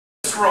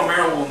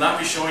Romero will not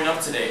be showing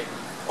up today.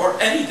 Or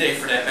any day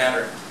for that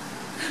matter.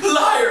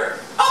 Liar!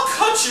 I'll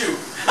cut you!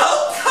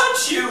 I'll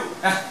cut you!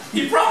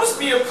 He promised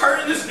me a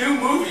part in his new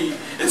movie.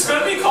 It's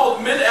going to be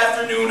called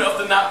Mid-Afternoon of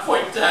the Not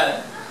Quite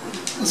Dead.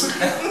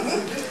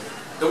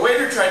 The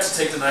waiter tried to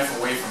take the knife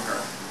away from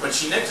her, but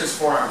she nicked his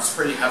forearms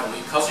pretty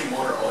heavily, causing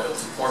motor oil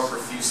to pour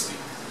profusely.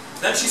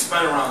 Then she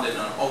spun around in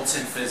an old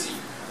tin fizzy.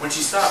 When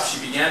she stopped,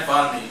 she began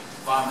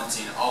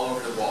vomiting all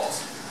over the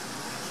walls.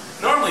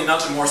 Normally,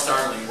 nothing more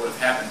startling would have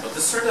happened, but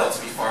this turned out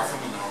to be far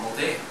from a normal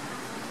day.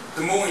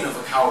 The mooing of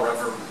a cow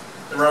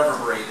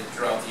reverberated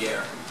throughout the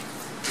air.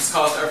 This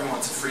caused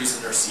everyone to freeze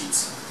in their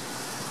seats.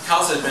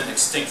 Cows had been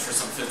extinct for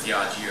some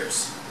 50-odd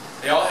years.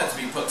 They all had to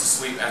be put to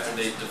sleep after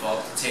they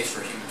developed a taste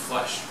for human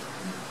flesh.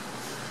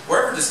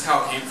 Wherever this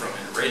cow came from,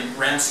 it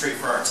ran straight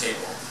for our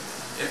table.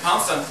 It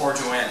pounced on poor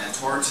Joanne and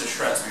tore her to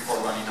shreds before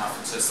running off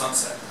into the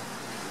sunset.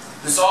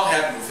 This all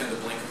happened within the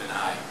blink of an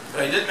eye,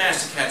 but I did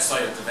manage to catch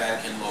sight of the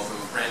Vatican logo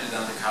branded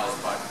on the cow's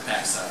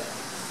backside.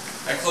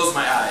 I closed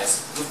my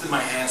eyes, lifted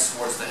my hands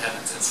towards the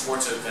heavens, and swore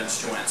to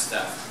avenge Joanne's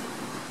death,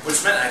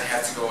 which meant I'd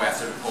have to go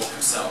after the Pope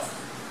himself.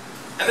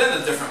 And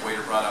then a different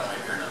waiter brought out my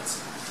beer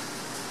nuts.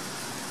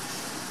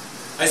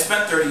 I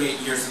spent 38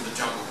 years in the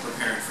jungle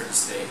preparing for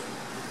this day.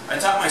 I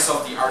taught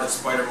myself the art of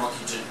spider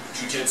monkey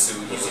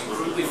jiu-jitsu using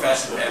crudely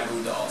fashioned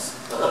bamboo dolls.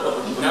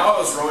 Now I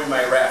was rowing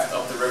my raft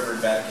up the river in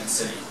Vatican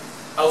City.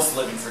 I was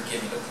living for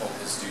giving the Pope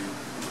his due.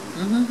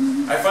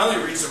 I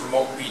finally reached a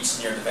remote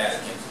beach near the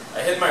Vatican.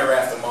 I hid my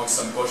raft among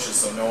some bushes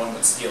so no one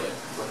would steal it.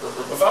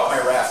 Without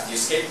my raft, the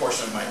escape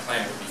portion of my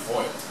plan would be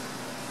foiled.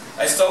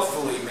 I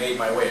stealthily made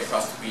my way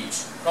across the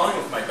beach, crawling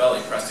with my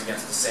belly pressed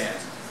against the sand,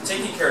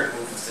 taking care to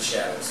move with the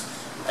shadows.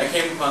 I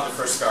came upon the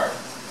first guard.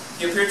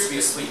 He appeared to be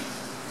asleep.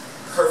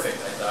 Perfect,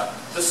 I thought.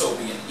 This will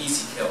be an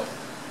easy kill.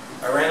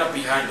 I ran up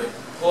behind him,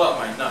 pulled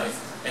out my knife,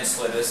 and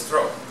slit his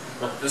throat.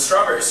 The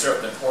strawberry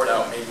syrup that poured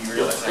out made me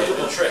realize I had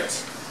been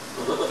tricked.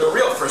 The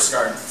real first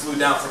guard flew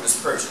down from his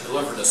perch and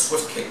delivered a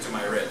swift kick to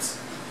my ribs.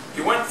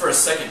 He went for a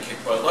second kick,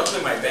 but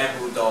luckily my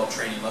bamboo doll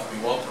training left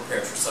me well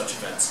prepared for such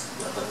events.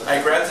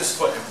 I grabbed his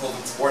foot and pulled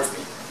him towards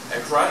me.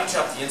 I karate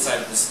chopped the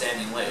inside of his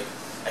standing leg.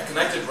 I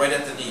connected right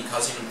at the knee,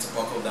 causing him to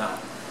buckle down.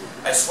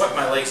 I swept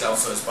my legs out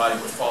so his body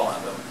would fall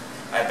on them.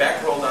 I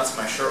back rolled onto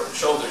my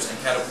shoulders and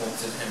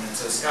catapulted him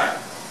into the sky.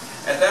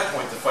 At that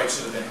point, the fight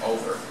should have been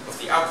over, with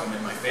the outcome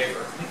in my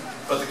favor.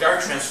 But the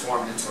guard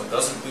transformed into a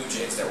dozen blue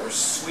jays that were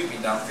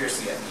sweeping down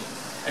fiercely at me.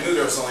 I knew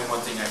there was only one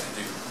thing I could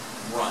do: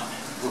 run.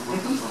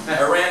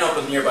 I ran up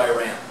a nearby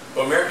ramp,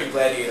 but American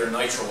Gladiator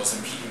Nitro was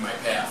impeding my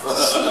path.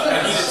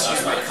 I needed to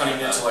use my cunning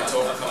intellect to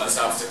overcome this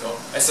obstacle.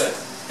 I said,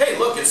 "Hey,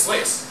 look, it's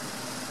Lace."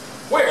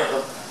 "Where?"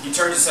 He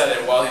turned his head,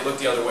 and while he looked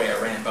the other way, I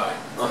ran by.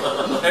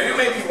 Now you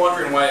may be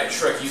wondering why a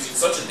trick using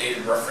such a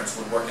dated reference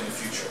would work in the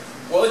future.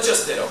 Well, it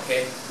just did,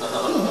 okay?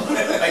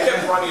 I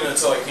kept running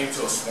until I came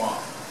to a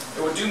swamp.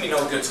 It would do me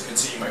no good to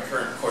continue my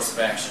current course of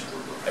action.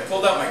 I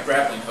pulled out my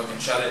grappling hook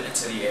and shot it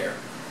into the air.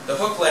 The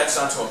hook latched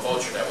onto a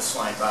vulture that was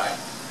flying by.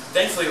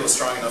 Thankfully, it was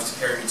strong enough to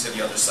carry me to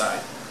the other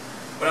side.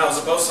 When I was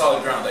above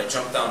solid ground, I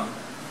jumped down.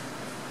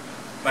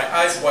 My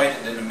eyes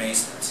widened in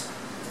amazement.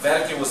 The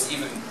Vatican was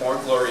even more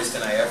glorious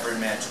than I ever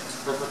imagined.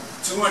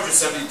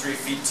 273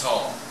 feet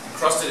tall,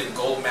 encrusted in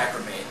gold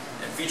macrame,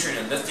 and featuring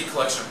a nifty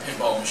collection of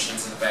pinball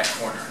machines in the back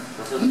corner.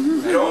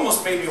 It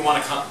almost made me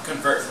want to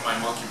convert from my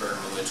monkey bird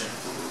religion.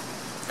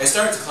 I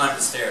started to climb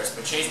the stairs,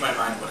 but changed my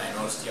mind when I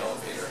noticed the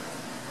elevator.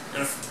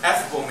 An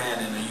affable man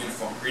in a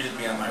uniform greeted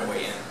me on my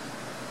way in.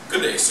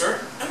 "Good day,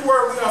 sir. And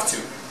where are we off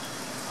to?"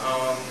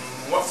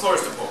 What floor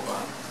is the Pope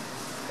on?"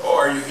 "Oh,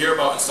 are you here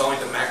about installing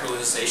the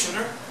macrolization?"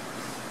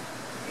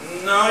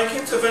 "No, I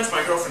came to avenge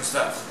my girlfriend's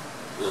death."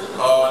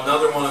 "Oh,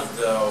 another one of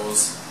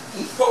those."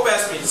 Pope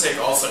asked me to take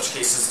all such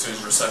cases to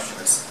his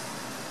receptionist.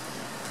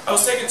 I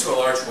was taken to a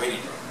large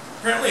waiting room.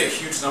 Apparently a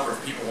huge number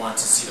of people wanted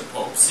to see the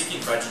Pope,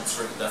 seeking vengeance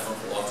for the death of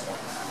a loved one.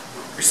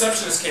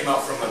 Receptionist came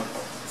out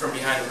from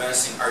behind a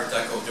menacing Art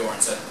Deco door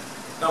and said,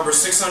 "Number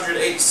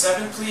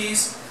 687,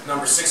 please.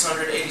 Number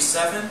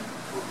 687.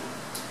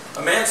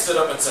 A man stood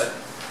up and said,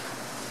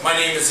 "My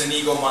name is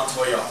Inigo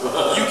Montoya.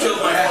 You killed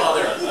my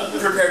father.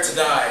 Prepare to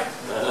die.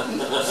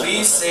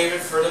 Please save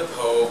it for the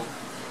Pope."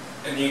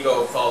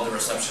 Inigo followed the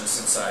receptionist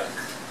inside.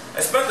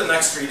 I spent the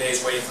next 3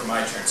 days waiting for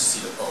my turn to see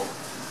the Pope.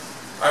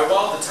 I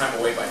whiled the time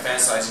away by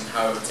fantasizing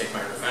how I would take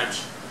my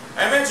revenge.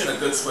 I imagined a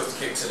good swift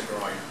kick to the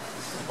groin.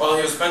 While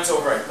he was bent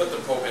over, I put the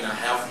Pope in a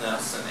half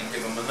Nelson and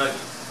gave him a nugget.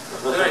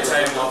 Then I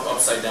tied him up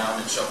upside down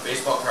and shoved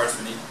baseball cards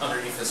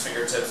underneath his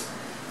fingertips.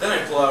 Then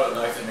I'd pull out a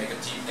knife and make a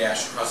deep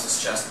gash across his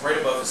chest, right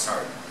above his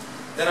heart.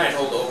 Then I'd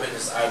hold open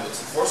his eyelids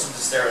and force him to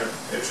stare at a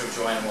picture of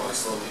Joanne while he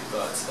slowly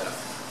bled to death.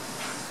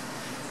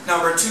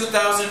 "Number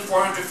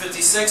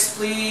 2456,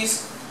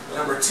 please.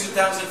 Number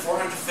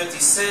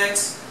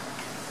 2456.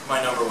 My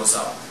number was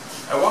up.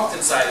 I walked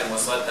inside and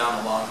was led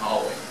down a long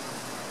hallway.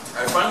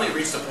 I finally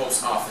reached the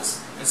Pope's office.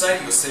 Inside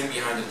he was sitting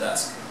behind a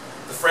desk.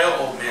 The frail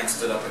old man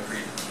stood up and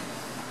greeted me.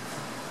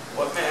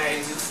 "What may I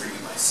do for you,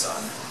 my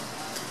son?"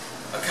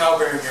 "A cow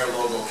bearing your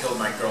logo killed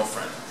my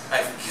girlfriend.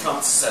 I've come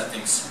to set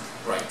things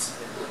Right.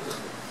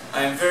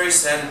 I am very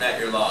saddened at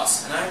your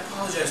loss, and I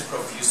apologize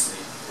profusely.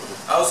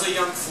 I was a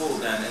young fool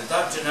then, and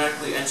thought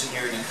genetically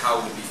engineering a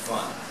cow would be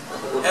fun.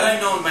 Had I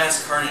known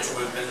mass carnage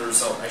would have been the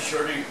result, I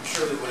surely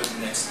would have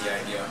nixed the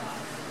idea.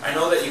 I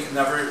know that you can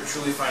never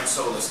truly find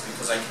solace,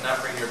 because I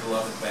cannot bring your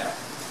beloved back.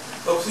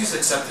 But please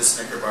accept this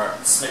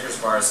Snickers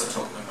bar as a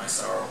token of my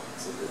sorrow.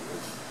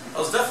 I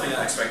was definitely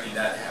not expecting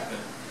that to happen.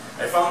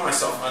 I found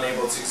myself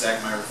unable to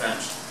exact my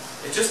revenge.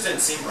 It just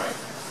didn't seem right.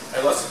 I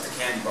left with the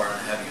candy bar and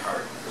a heavy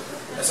heart.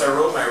 As I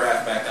rode my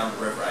raft back down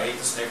the river, I ate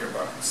the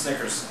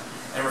Snickers,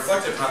 and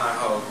reflected upon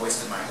how I had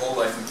wasted my whole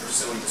life in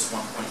pursuing this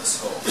one pointless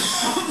goal.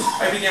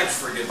 I began to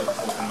forgive the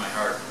hope in my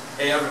heart.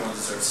 Hey, everyone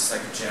deserves a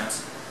second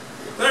chance.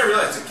 Then I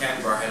realized the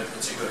candy bar had a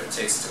particular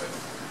taste to it.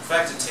 In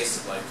fact, it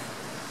tasted like...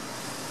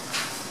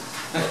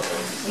 I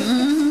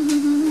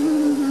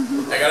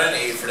got an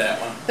 8 for that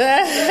one.